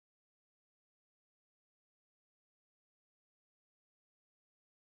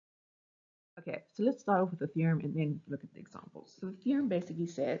Okay, so let's start off with the theorem and then look at the examples. So the theorem basically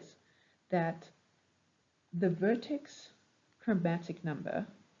says that the vertex chromatic number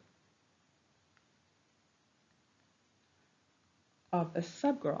of a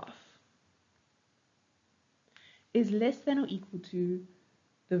subgraph is less than or equal to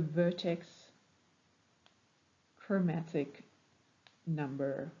the vertex chromatic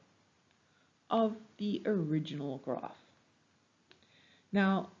number of the original graph.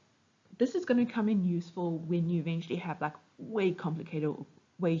 Now, this is going to come in useful when you eventually have like way complicated or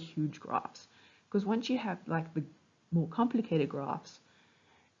way huge graphs, because once you have like the more complicated graphs,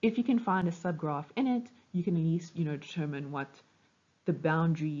 if you can find a subgraph in it, you can at least determine what the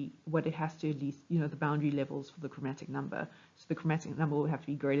boundary, what it has to at least, the boundary levels for the chromatic number. So the chromatic number will have to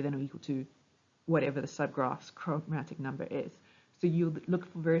be greater than or equal to whatever the subgraph's chromatic number is. So you'll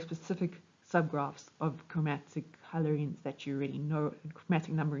look for very specific subgraphs of chromatic colorings that you already know, and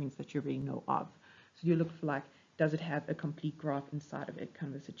chromatic numberings that you already know of. So you look for like, does it have a complete graph inside of it,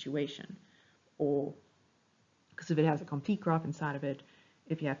 kind of a situation? Or, because if it has a complete graph inside of it,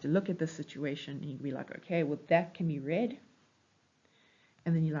 if you have to look at this situation, you'd be like, okay, well that can be red,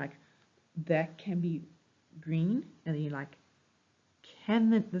 and then you're like, that can be green, and then you're like,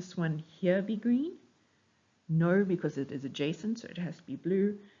 can this one here be green? No, because it is adjacent, so it has to be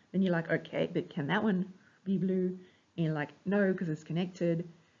blue. Then you're like, okay, but can that one be blue? And you're like, no, because it's connected,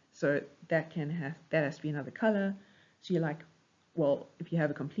 so that has to be another color. So you're like, well, if you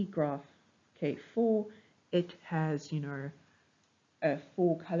have a complete graph, okay, 4, it has, a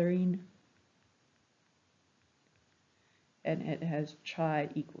 4 coloring, and it has chi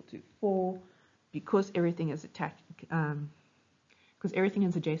equal to 4, because everything is attached, because everything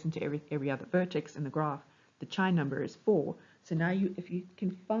is adjacent to every other vertex in the graph. The chi number is 4. So now if you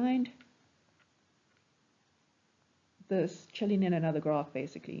can find this chilling in another graph,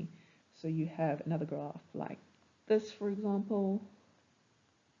 basically. So you have another graph like this, for example.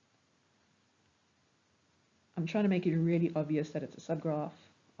 I'm trying to make it really obvious that it's a subgraph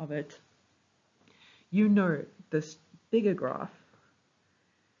of it. This bigger graph,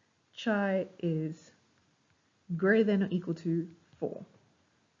 chi is greater than or equal to 4,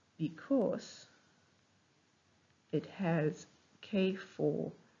 because it has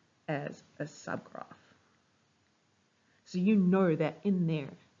K4 as a subgraph. So you know that in there,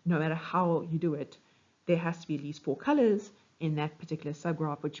 no matter how you do it, there has to be at least 4 colors in that particular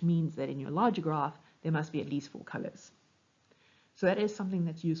subgraph, which means that in your larger graph, there must be at least 4 colors. So that is something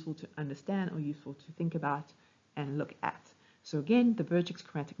that's useful to understand or useful to think about and look at. So again, the vertex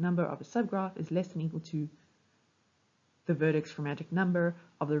chromatic number of a subgraph is less than or equal to the vertex chromatic number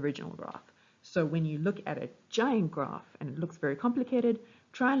of the original graph. So when you look at a giant graph and it looks very complicated,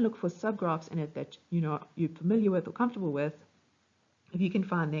 try and look for subgraphs in it that you're familiar with or comfortable with. If you can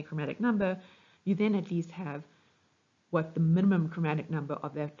find their chromatic number, you then at least have what the minimum chromatic number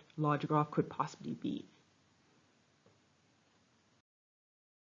of that larger graph could possibly be.